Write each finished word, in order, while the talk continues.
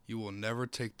you will never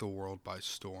take the world by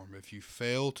storm if you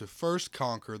fail to first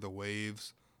conquer the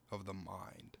waves of the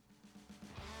mind.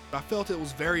 I felt it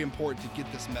was very important to get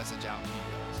this message out to you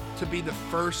guys, to be the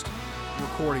first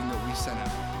recording that we sent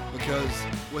out, because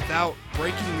without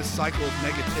breaking the cycle of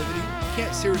negativity, you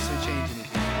can't seriously change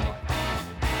anything in your life.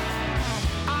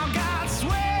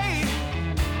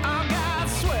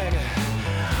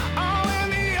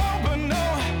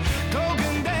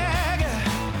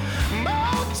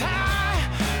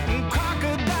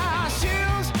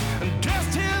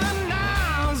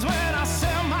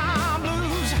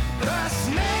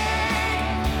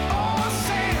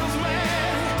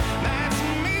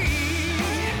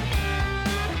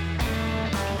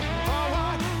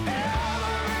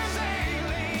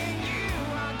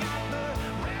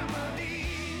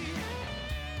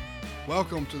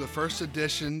 Welcome to the first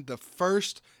edition, the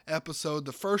first episode,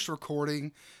 the first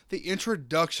recording, the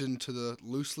introduction to the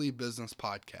Loosely Business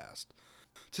Podcast.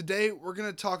 Today, we're going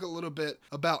to talk a little bit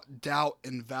about doubt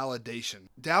and validation.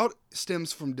 Doubt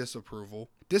stems from disapproval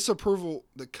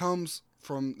that comes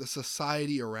from the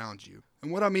society around you.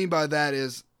 And what I mean by that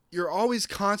is you're always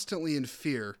constantly in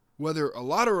fear, whether a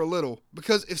lot or a little,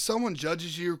 because if someone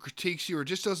judges you, critiques you, or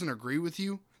just doesn't agree with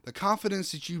you, the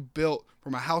confidence that you built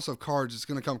from a house of cards is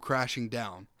going to come crashing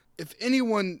down. If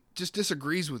anyone just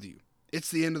disagrees with you,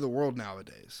 it's the end of the world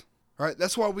nowadays. Right?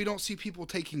 That's why we don't see people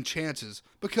taking chances,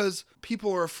 because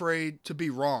people are afraid to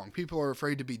be wrong. People are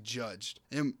afraid to be judged.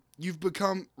 And you've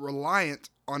become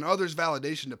reliant on others'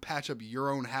 validation to patch up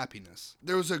your own happiness.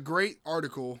 There was a great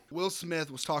article. Will Smith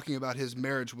was talking about his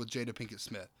marriage with Jada Pinkett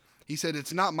Smith. He said,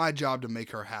 "It's not my job to make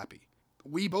her happy.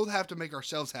 We both have to make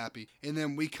ourselves happy, and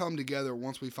then we come together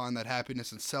once we find that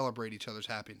happiness and celebrate each other's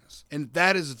happiness." And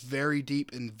that is very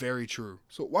deep and very true.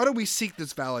 So why do we seek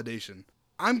this validation?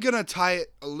 I'm going to tie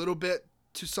it a little bit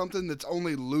to something that's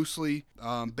only loosely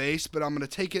based, but I'm going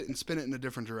to take it and spin it in a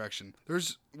different direction.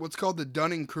 There's what's called the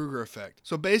Dunning-Kruger effect.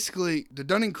 So basically, the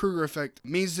Dunning-Kruger effect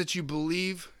means that you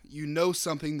believe you know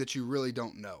something that you really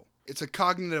don't know. It's a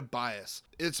cognitive bias.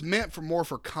 It's meant more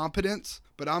for competence,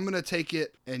 but I'm going to take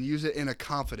it and use it in a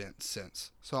confidence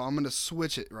sense. So I'm going to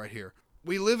switch it right here.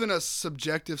 We live in a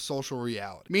subjective social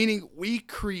reality, meaning we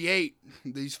create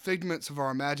these figments of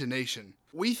our imagination.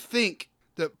 We think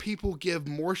that people give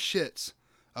more shits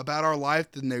about our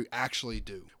life than they actually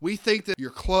do. We think that your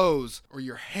clothes or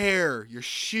your hair, your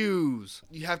shoes,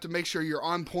 you have to make sure you're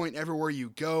on point everywhere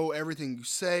you go, everything you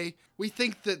say. We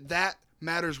think that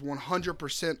matters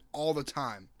 100% all the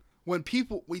time. We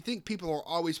think people are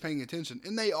always paying attention,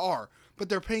 and they are, but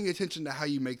they're paying attention to how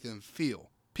you make them feel.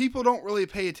 People don't really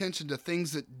pay attention to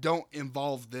things that don't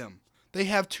involve them. They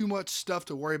have too much stuff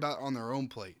to worry about on their own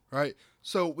plate, right?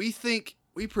 So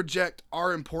we project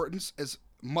our importance as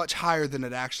much higher than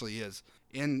it actually is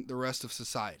in the rest of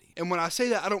society. And when I say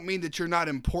that, I don't mean that you're not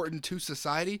important to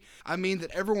society. I mean that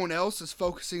everyone else is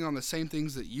focusing on the same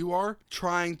things that you are,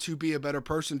 trying to be a better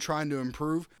person, trying to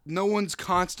improve. No one's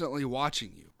constantly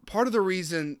watching you. Part of the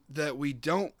reason that we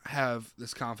don't have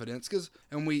this confidence,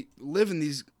 and we live in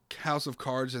these house of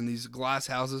cards and these glass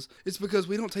houses, is because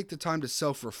we don't take the time to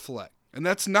self-reflect. And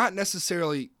that's not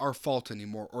necessarily our fault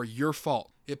anymore, or your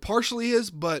fault. It partially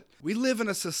is, but we live in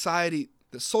a society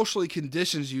that socially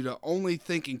conditions you to only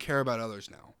think and care about others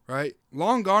now, right?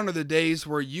 Long gone are the days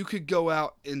where you could go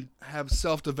out and have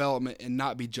self-development and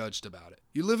not be judged about it.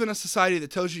 You live in a society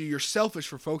that tells you you're selfish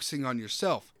for focusing on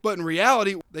yourself. But in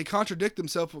reality, they contradict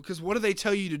themselves, because what do they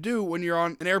tell you to do when you're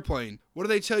on an airplane? What do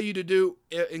they tell you to do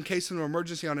in case of an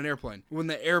emergency on an airplane? When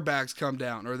the airbags come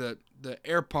down, or the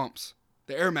air pumps,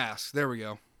 the air masks, there we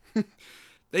go.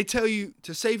 They tell you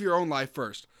to save your own life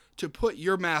first, to put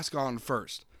your mask on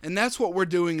first. And that's what we're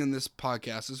doing in this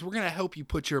podcast, is we're going to help you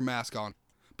put your mask on.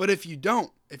 But if you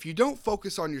don't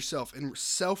focus on yourself and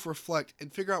self-reflect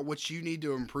and figure out what you need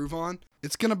to improve on,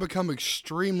 it's going to become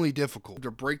extremely difficult to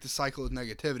break the cycle of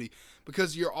negativity,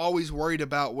 because you're always worried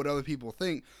about what other people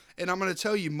think. And I'm going to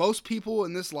tell you, most people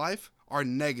in this life are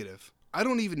negative. I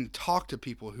don't even talk to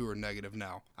people who are negative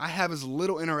now. I have as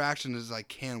little interaction as I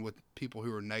can with people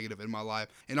who are negative in my life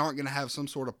and aren't going to have some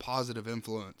sort of positive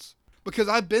influence. Because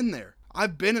I've been there.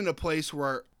 I've been in a place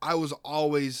where I was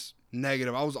always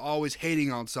negative. I was always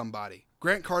hating on somebody.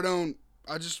 Grant Cardone,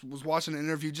 I just was watching an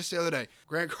interview just the other day.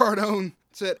 Grant Cardone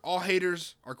said all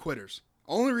haters are quitters.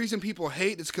 Only reason people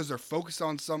hate is because they're focused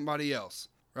on somebody else,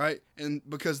 right? And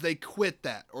because they quit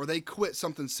that, or they quit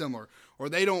something similar, or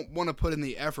they don't want to put in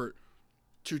the effort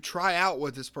to try out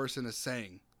what this person is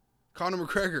saying. Conor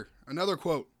McGregor, another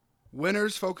quote: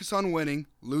 "Winners focus on winning,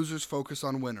 losers focus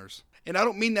on winners." And I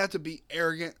don't mean that to be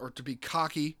arrogant or to be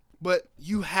cocky, But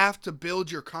you have to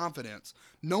build your confidence.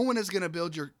 No one is going to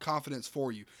build your confidence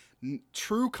for you.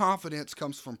 True confidence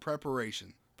comes from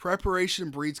preparation. Preparation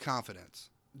breeds confidence.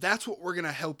 That's what we're going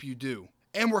to help you do.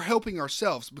 And we're helping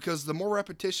ourselves, because the more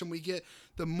repetition we get,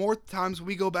 the more times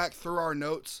we go back through our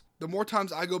notes, the more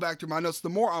times I go back through my notes, the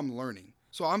more I'm learning.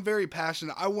 So I'm very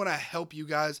passionate. I want to help you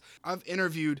guys. I've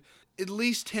interviewed at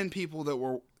least 10 people that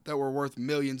were worth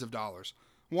millions of dollars.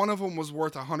 One of them was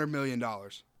worth $100 million.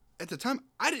 At the time,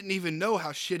 I didn't even know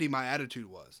how shitty my attitude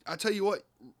was. I tell you what,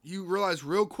 you realize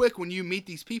real quick when you meet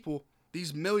these people,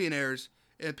 these millionaires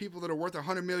and people that are worth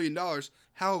 $100 million,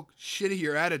 how shitty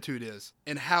your attitude is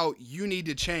and how you need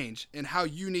to change and how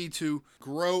you need to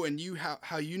grow and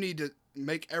how you need to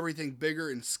make everything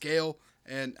bigger and scale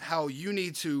and how you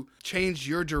need to change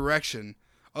your direction.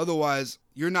 Otherwise,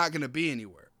 you're not going to be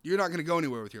anywhere. You're not going to go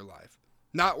anywhere with your life.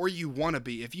 Not where you want to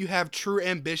be. If you have true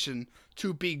ambition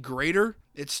to be greater,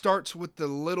 it starts with the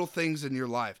little things in your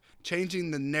life. Changing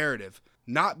the narrative.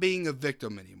 Not being a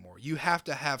victim anymore. You have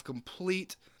to have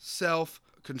complete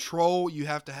self-control. You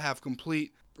have to have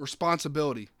complete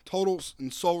responsibility. Total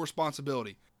and sole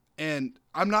responsibility. And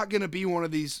I'm not going to be one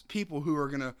of these people who are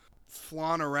going to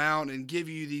flaunt around and give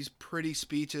you these pretty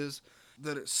speeches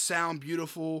that sound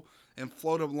beautiful and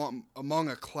float among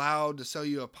a cloud to sell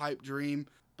you a pipe dream,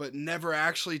 but never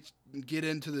actually get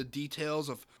into the details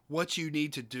of what you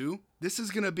need to do. This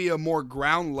is going to be a more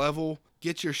ground level,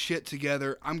 get your shit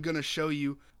together. I'm going to show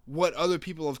you what other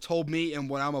people have told me and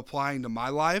what I'm applying to my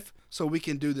life so we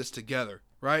can do this together,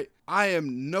 right? I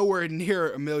am nowhere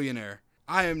near a millionaire.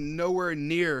 I am nowhere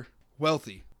near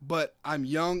wealthy, but I'm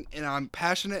young and I'm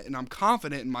passionate and I'm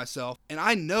confident in myself. And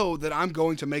I know that I'm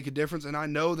going to make a difference, and I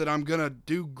know that I'm going to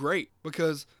do great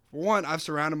because, for one, I've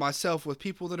surrounded myself with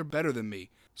people that are better than me,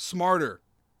 smarter,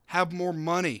 have more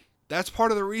money. That's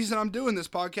part of the reason I'm doing this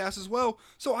podcast as well,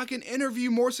 so I can interview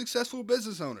more successful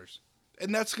business owners.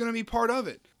 And that's going to be part of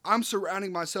it. I'm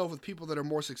surrounding myself with people that are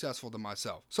more successful than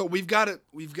myself. So we've got to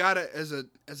as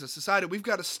a society, we've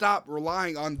got to stop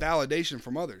relying on validation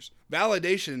from others.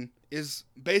 Validation is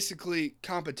basically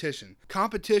competition.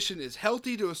 Competition is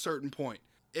healthy to a certain point.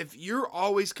 If you're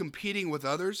always competing with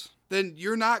others, then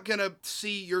you're not going to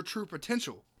see your true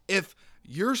potential. If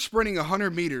you're sprinting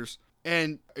 100 meters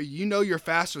and you know you're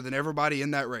faster than everybody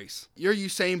in that race, you're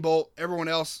Usain Bolt, everyone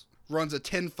else runs a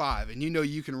 10.5 and you know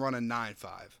you can run a 9.5,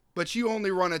 but you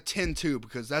only run a 10.2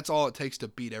 because that's all it takes to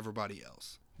beat everybody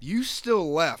else. You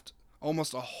still left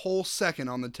almost a whole second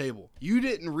on the table. You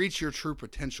didn't reach your true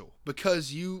potential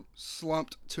because you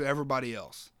slumped to everybody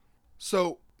else.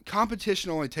 So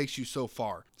competition only takes you so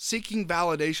far. Seeking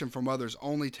validation from others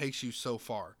only takes you so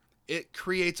far. It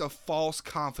creates a false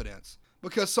confidence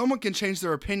because someone can change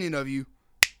their opinion of you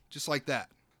just like that.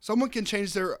 Someone can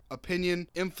change their opinion,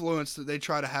 influence that they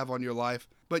try to have on your life,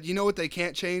 but you know what they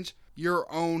can't change?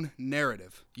 Your own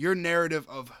narrative. Your narrative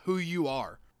of who you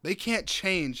are. They can't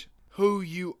change who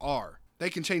you are. They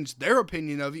can change their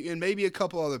opinion of you and maybe a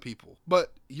couple other people,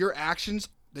 but your actions,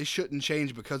 they shouldn't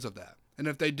change because of that. And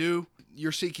if they do,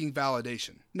 you're seeking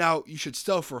validation. Now, you should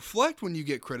self-reflect when you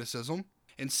get criticism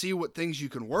and see what things you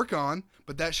can work on,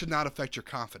 but that should not affect your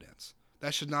confidence.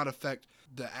 That should not affect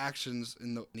the actions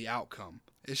and the outcome.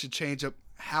 It should change up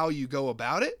how you go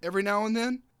about it every now and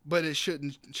then, but it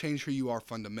shouldn't change who you are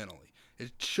fundamentally.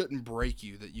 It shouldn't break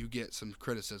you that you get some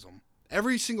criticism.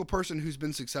 Every single person who's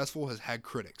been successful has had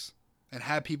critics and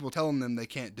had people telling them they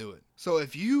can't do it. So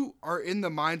if you are in the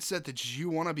mindset that you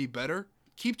want to be better,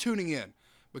 keep tuning in,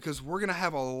 because we're going to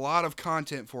have a lot of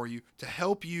content for you to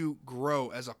help you grow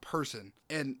as a person.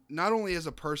 And not only as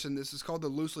a person, this is called the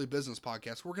Loosely Business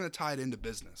Podcast. We're going to tie it into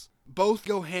business. Both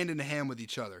go hand in hand with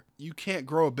each other. You can't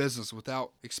grow a business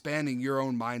without expanding your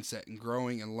own mindset and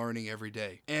growing and learning every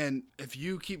day. And if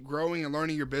you keep growing and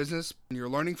learning your business and you're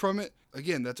learning from it,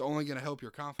 again, that's only going to help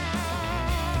your confidence.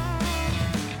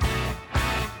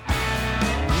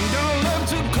 Don't look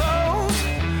too close.